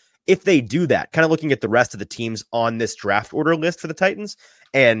 But if they do that, kind of looking at the rest of the teams on this draft order list for the Titans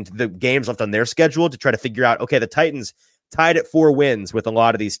and the games left on their schedule to try to figure out, okay, the Titans tied at 4 wins with a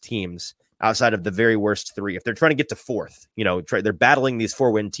lot of these teams outside of the very worst 3. If they're trying to get to 4th, they're battling these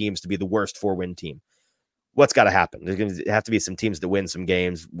 4-win teams to be the worst 4-win team. What's got to happen? There's going to have to be some teams that win some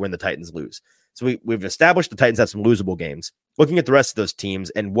games when the Titans lose. So we've established the Titans have some losable games. Looking at the rest of those teams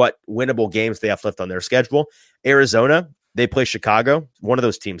and what winnable games they have left on their schedule, Arizona, they play Chicago. One of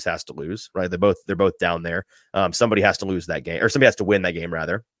those teams has to lose, right? They're both down there. Somebody has to lose that game, or somebody has to win that game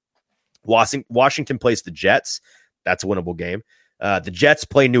rather. Washington plays the Jets. That's a winnable game. The Jets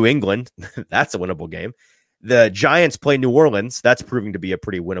play New England. That's a winnable game. The Giants play New Orleans. That's proving to be a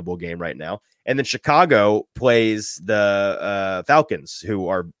pretty winnable game right now. And then Chicago plays the Falcons, who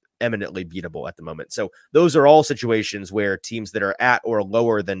are eminently beatable at the moment. So those are all situations where teams that are at or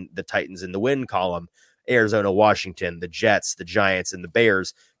lower than the Titans in the win column, Arizona, Washington, the Jets, the Giants, and the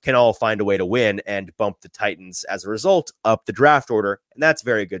Bears can all find a way to win and bump the Titans as a result up the draft order. And that's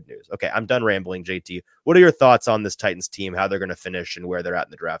very good news. Okay, I'm done rambling, JT. What are your thoughts on this Titans team, how they're going to finish and where they're at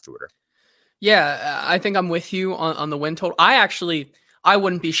in the draft order? Yeah, I think I'm with you on the win total. I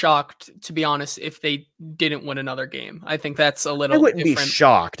wouldn't be shocked, to be honest, if they didn't win another game. I think that's a little I wouldn't different. be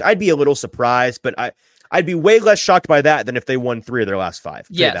shocked. I'd be a little surprised, but I'd be way less shocked by that than if they won 3 of their last 5.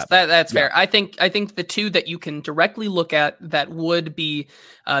 Yes, that's fair. I think the 2 that you can directly look at that would be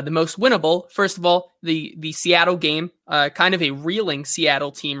the most winnable. First of all, the Seattle game, kind of a reeling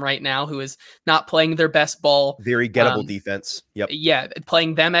Seattle team right now who is not playing their best ball. Very gettable defense. Yep. Yeah,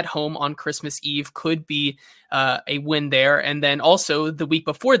 playing them at home on Christmas Eve could be a win there. And then also the week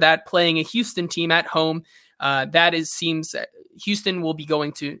before that, playing a Houston team at home. Seems Houston will be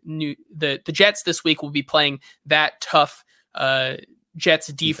going to the Jets this week will be playing that tough Jets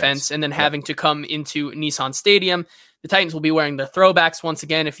defense and then having to come into Nissan Stadium. The Titans will be wearing their throwbacks once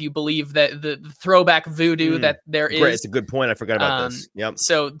again, if you believe that the throwback voodoo that there is. Great. It's a good point. I forgot about this. Yep.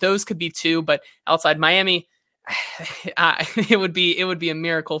 So those could be 2, but outside Miami, it would be a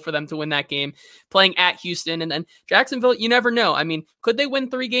miracle for them to win that game. Playing at Houston and then Jacksonville, you never know. I mean, could they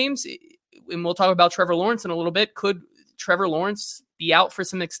win 3 games? And we'll talk about Trevor Lawrence in a little bit. Could Trevor Lawrence be out for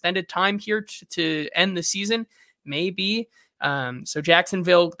some extended time here to end the season? Maybe. So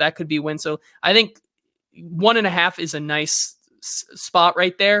Jacksonville, that could be a win. So I think 1.5 is a nice spot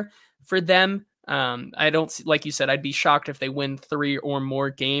right there for them. I don't, like you said, I'd be shocked if they win 3 or more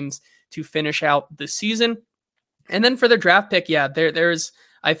games to finish out the season. And then for their draft pick,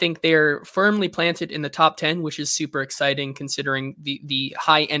 I think they're firmly planted in the top 10, which is super exciting considering the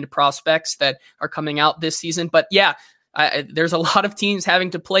high-end prospects that are coming out this season. But yeah, there's a lot of teams having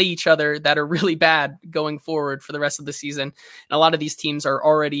to play each other that are really bad going forward for the rest of the season. And a lot of these teams are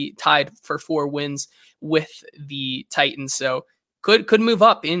already tied for 4 wins with the Titans. So could move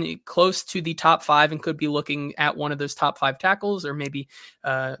up in close to the top 5 and could be looking at one of those top 5 tackles, or maybe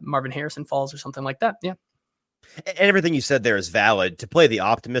Marvin Harrison falls or something like that. Yeah. And everything you said there is valid. To play the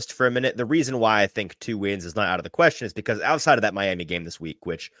optimist for a minute, the reason why I think 2 wins is not out of the question is because outside of that Miami game this week,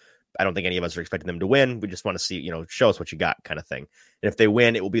 which I don't think any of us are expecting them to win. We just want to see, show us what you got kind of thing. And if they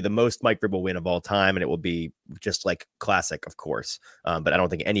win, it will be the most Mike Vrabel win of all time. And it will be just like classic, of course. But I don't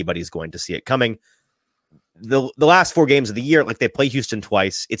think anybody's going to see it coming. The last 4 games of the year, like they play Houston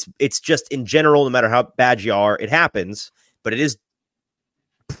twice. It's just in general, no matter how bad you are, it happens, but it is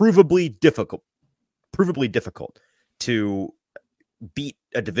provably difficult to beat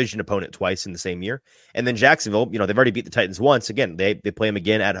a division opponent twice in the same year. And then Jacksonville, they've already beat the Titans once. Again, they play them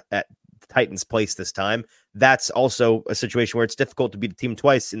again at Titans place this time. That's also a situation where it's difficult to beat a team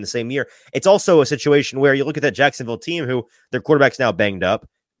twice in the same year. It's also a situation where you look at that Jacksonville team who their quarterback's now banged up.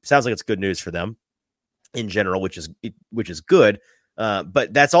 Sounds like it's good news for them in general, which is good.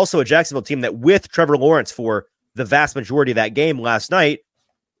 But that's also a Jacksonville team that with Trevor Lawrence for the vast majority of that game last night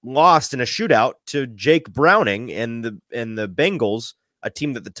lost in a shootout to Jake Browning and the Bengals, a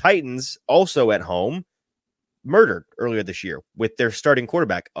team that the Titans also at home murdered earlier this year with their starting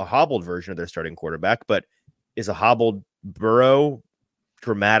quarterback, a hobbled version of their starting quarterback. But is a hobbled Burrow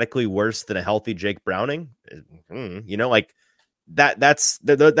dramatically worse than a healthy Jake Browning? Like that's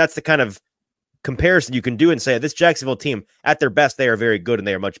the kind of comparison you can do and say this Jacksonville team at their best, they are very good and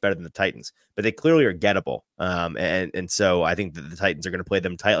they are much better than the Titans, but they clearly are gettable. And so I think that the Titans are going to play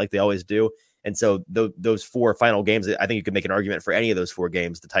them tight like they always do. And so those 4 final games, I think you can make an argument for any of those 4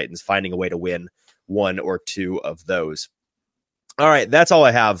 games, the Titans finding a way to win 1 or 2 of those. All right, that's all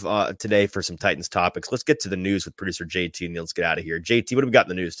I have today for some Titans topics. Let's get to the news with producer JT and let's get out of here. JT, what do we got in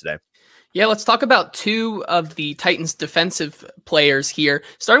the news today? Yeah, let's talk about 2 of the Titans defensive players here,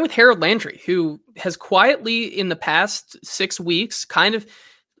 starting with Harold Landry, who has quietly in the past 6 weeks kind of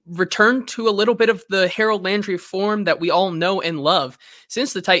returned to a little bit of the Harold Landry form that we all know and love.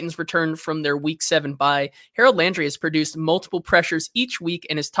 Since the Titans returned from their week 7 bye, Harold Landry has produced multiple pressures each week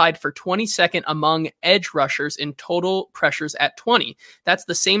and is tied for 22nd among edge rushers in total pressures at 20. That's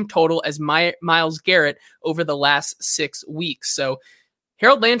the same total as Myles Garrett over the last 6 weeks. So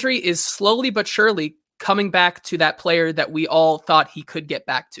Harold Landry is slowly but surely coming back to that player that we all thought he could get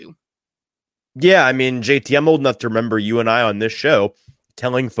back to. Yeah, I mean, JT, I'm old enough to remember you and I on this show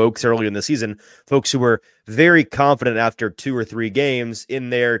telling folks early in the season, folks who were very confident after 2 or 3 games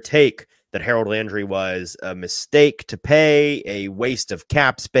in their take that Harold Landry was a mistake to pay, a waste of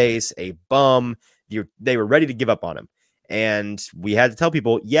cap space, a bum. They were ready to give up on him. And we had to tell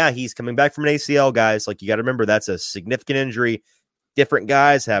people, yeah, he's coming back from an ACL, guys. Like, you got to remember, that's a significant injury. Different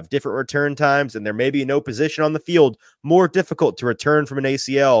guys have different return times, and there may be no position on the field more difficult to return from an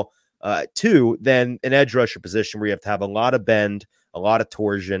ACL to than an edge rusher position where you have to have a lot of bend, a lot of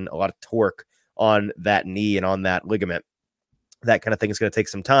torsion, a lot of torque on that knee and on that ligament. That kind of thing is going to take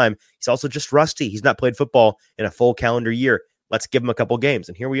some time. He's also just rusty. He's not played football in a full calendar year. Let's give him a couple games.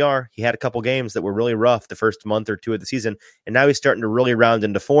 And here we are. He had a couple games that were really rough the first month or 2 of the season, and now he's starting to really round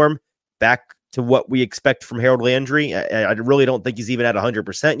into form, back to what we expect from Harold Landry. I really don't think he's even at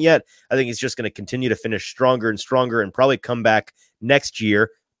 100% yet. I think he's just going to continue to finish stronger and stronger and probably come back next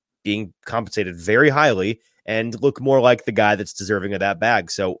year being compensated very highly and look more like the guy that's deserving of that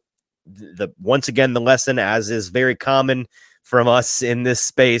bag. So once again, the lesson, as is very common from us in this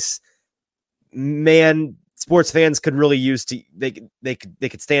space, man, sports fans could really use they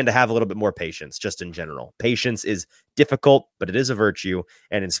could stand to have a little bit more patience just in general. Patience is difficult, but it is a virtue.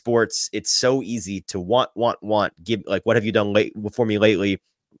 And in sports, it's so easy to want, give, like, what have you done for me lately?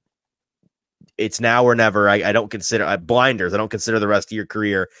 It's now or never. I don't consider blinders. I don't consider the rest of your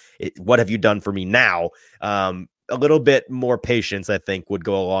career. What have you done for me now? A little bit more patience, I think, would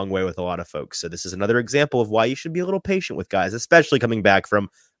go a long way with a lot of folks. So this is another example of why you should be a little patient with guys, especially coming back from,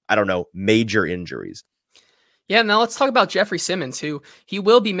 major injuries. Yeah, now let's talk about Jeffrey Simmons, who he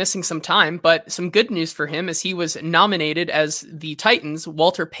will be missing some time, but some good news for him is he was nominated as the Titans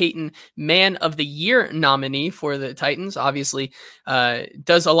Walter Payton Man of the Year nominee for the Titans. Obviously,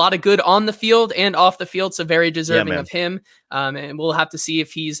 does a lot of good on the field and off the field, so very deserving of him. And we'll have to see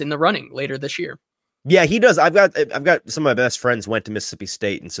if he's in the running later this year. Yeah, he does. I've got some of my best friends went to Mississippi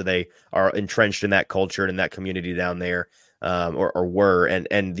State, and so they are entrenched in that culture and in that community down there. Or were,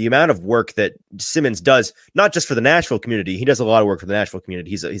 and the amount of work that Simmons does, not just for the Nashville community, he does a lot of work for the Nashville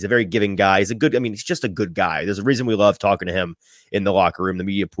community. He's a very giving guy. He's just a good guy. There's a reason we love talking to him in the locker room. The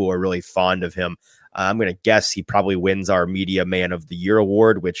media pool are really fond of him. I'm going to guess he probably wins our Media Man of the Year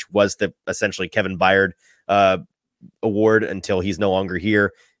award, which was the essentially Kevin Byard award until he's no longer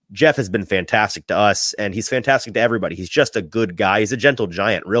here. Jeff has been fantastic to us, and he's fantastic to everybody. He's just a good guy. He's a gentle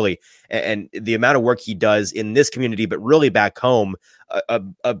giant, really. And the amount of work he does in this community, but really back home,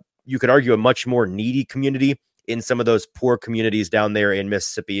 you could argue a much more needy community in some of those poor communities down there in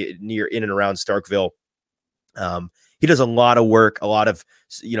Mississippi, in and around Starkville. he does a lot of work, a lot of,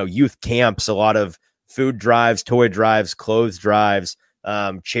 youth camps, a lot of food drives, toy drives, clothes drives,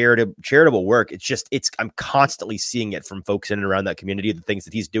 charitable work. I'm constantly seeing it from folks in and around that community, the things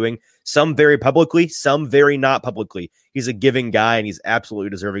that he's doing, some very publicly, some very not publicly. He's a giving guy, and he's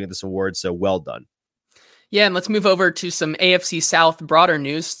absolutely deserving of this award. So well done. Yeah, and let's move over to some AFC South broader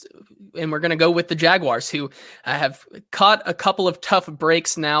news, and we're going to go with the Jaguars, who have caught a couple of tough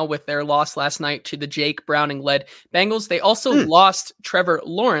breaks now with their loss last night to the Jake Browning-led Bengals. They also lost Trevor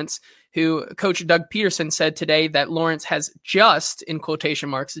Lawrence, who Coach Doug Peterson said today that Lawrence has just, in quotation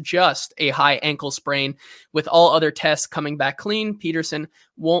marks, just a high ankle sprain, with all other tests coming back clean. Peterson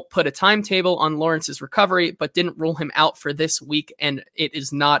won't put a timetable on Lawrence's recovery, but didn't rule him out for this week, and it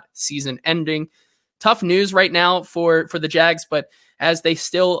is not season ending. Tough news right now for the Jags, but as they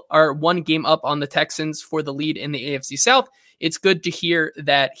still are one game up on the Texans for the lead in the AFC South, it's good to hear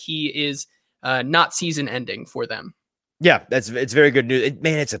that he is not season ending for them. Yeah, it's very good news.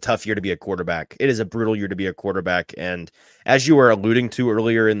 It's a tough year to be a quarterback. It is a brutal year to be a quarterback. And as you were alluding to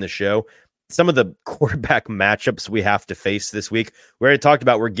earlier in the show, some of the quarterback matchups we have to face this week, we already talked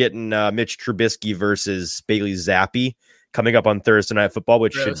about, we're getting Mitch Trubisky versus Bailey Zappi coming up on Thursday Night Football,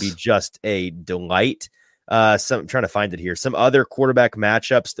 which should be just a delight. I'm trying to find it here. Some other quarterback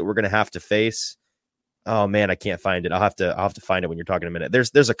matchups that we're going to have to face. Oh man, I can't find it. I'll have to find it when you're talking in a minute.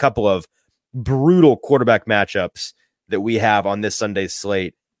 There's a couple of brutal quarterback matchups that we have on this Sunday's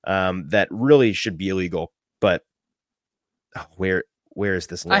slate that really should be illegal. But where is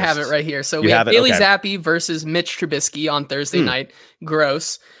this list? I have it right here. So we have Bailey Zappi versus Mitch Trubisky on Thursday night.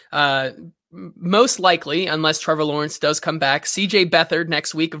 Gross. Most likely, unless Trevor Lawrence does come back, CJ Beathard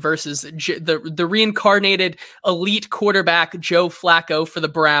next week versus the reincarnated elite quarterback Joe Flacco for the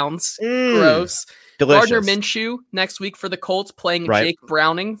Browns. Gross. Delicious. Gardner Minshew next week for the Colts, playing Jake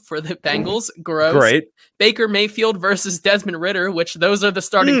Browning for the Bengals. Gross. Great. Baker Mayfield versus Desmond Ritter, which those are the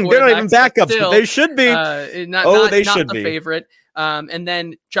starting quarterbacks. They're not even backups, but they should be. They should be the favorite. And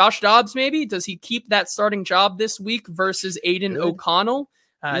then Josh Dobbs, maybe does he keep that starting job this week versus Aiden O'Connell?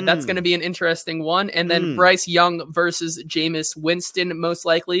 That's going to be an interesting one. And then Bryce Young versus Jameis Winston, most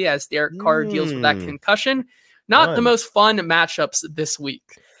likely, as Derek Carr deals with that concussion. Not the most fun matchups this week.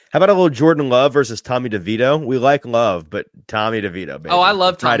 How about a little Jordan Love versus Tommy DeVito? We like Love, but Tommy DeVito, baby. Oh, I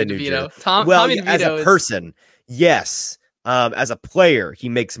love Tommy DeVito. Tommy DeVito as a person, yes. As a player, he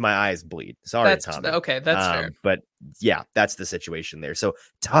makes my eyes bleed. Sorry, Tommy. Okay, that's fair. But yeah, that's the situation there. So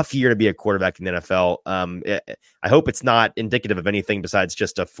tough year to be a quarterback in the NFL. I hope it's not indicative of anything besides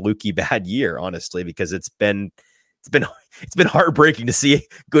just a fluky bad year, honestly, because it's been heartbreaking to see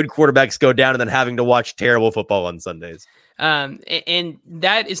good quarterbacks go down and then having to watch terrible football on Sundays. And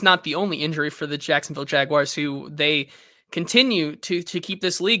that is not the only injury for the Jacksonville Jaguars, who they continue to keep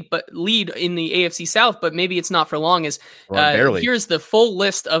this lead in the AFC South, but maybe it's not for long. Here's the full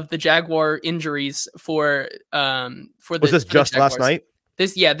list of the Jaguar injuries for Was this just last night?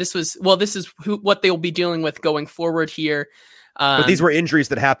 This is what they'll be dealing with going forward here. But these were injuries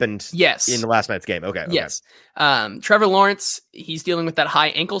that happened in the last night's game. Okay. Yes. Trevor Lawrence, he's dealing with that high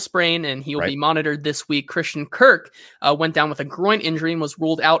ankle sprain, and he'll be monitored this week. Christian Kirk went down with a groin injury and was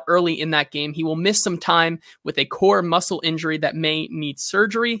ruled out early in that game. He will miss some time with a core muscle injury that may need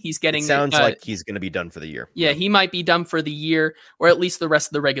surgery. Sounds like he's going to be done for the year. Yeah, he might be done for the year, or at least the rest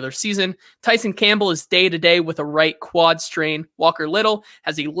of the regular season. Tyson Campbell is day-to-day with a right quad strain. Walker Little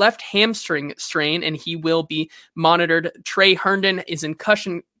has a left hamstring strain, and he will be monitored. Trey Herndon is in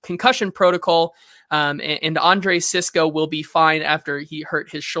concussion protocol, and Andre Cisco will be fine after he hurt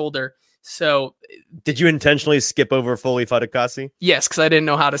his shoulder. So, did you intentionally skip over Foley Fatukasi? Yes, because I didn't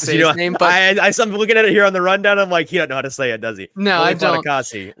know how to say his name. But I'm looking at it here on the rundown. I'm like, he don't know how to say it, does he? No, Foley I don't.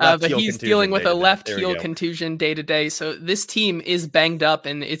 Fatukasi, but he's dealing with a left heel contusion day to day. So this team is banged up,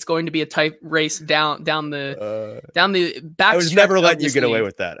 and it's going to be a tight race down the back. I was never letting you get away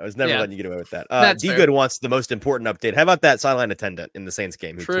with that. D Good wants the most important update. How about that sideline attendant in the Saints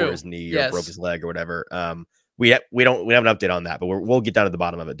game who tore his knee or broke his leg or whatever? We have an update on that, but we'll get down to the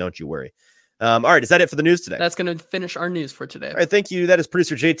bottom of it. Don't you worry. All right. Is that it for the news today? That's going to finish our news for today. All right. Thank you. That is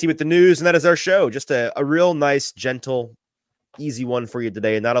producer JT with the news. And that is our show. Just a real nice, gentle, easy one for you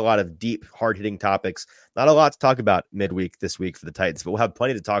today. Not a lot of deep, hard hitting topics. Not a lot to talk about midweek this week for the Titans, but we'll have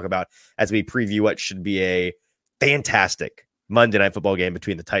plenty to talk about as we preview what should be a fantastic Monday Night Football game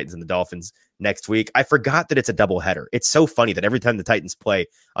between the Titans and the Dolphins next week. I forgot that it's a doubleheader. It's so funny that every time the Titans play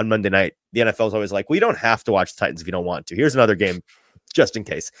on Monday night, the NFL is always like, well, you don't have to watch the Titans if you don't want to. Here's another game just in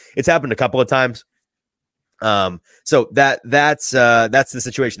case. It's happened a couple of times. So that's the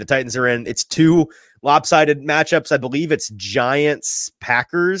situation the Titans are in. It's two lopsided matchups. I believe it's Giants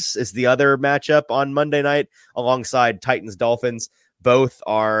Packers is the other matchup on Monday night alongside Titans Dolphins. Both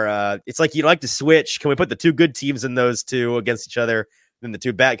are it's like you like to switch. Can we put the two good teams in those two against each other, then the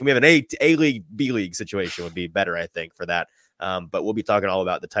two bad? Can we have an A league, B league situation would be better, I think, for that. But we'll be talking all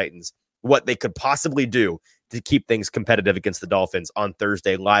about the Titans, what they could possibly do to keep things competitive against the Dolphins on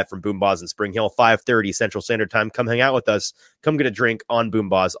Thursday, live from Boomboz in Spring Hill, 5:30 Central Standard Time. Come hang out with us. Come get a drink on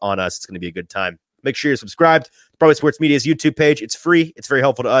Boomboz on us. It's going to be a good time. Make sure you're subscribed to Broadway Sports Media's YouTube page. It's free. It's very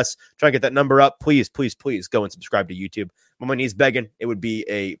helpful to us. Try and get that number up. Please, please, please go and subscribe to YouTube. I'm on my knees begging. It would be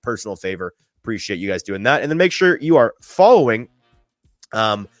a personal favor. Appreciate you guys doing that. And then make sure you are following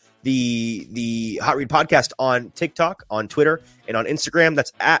the Hot Read Podcast on TikTok, on Twitter, and on Instagram.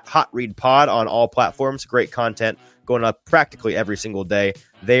 That's at Hot Read Pod on all platforms. Great content going up practically every single day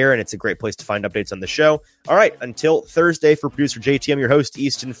there, and it's a great place to find updates on the show. All right, until Thursday, for producer JT, I'm your host,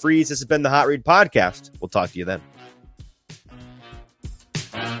 Easton Freeze. This has been the Hot Read Podcast. We'll talk to you then.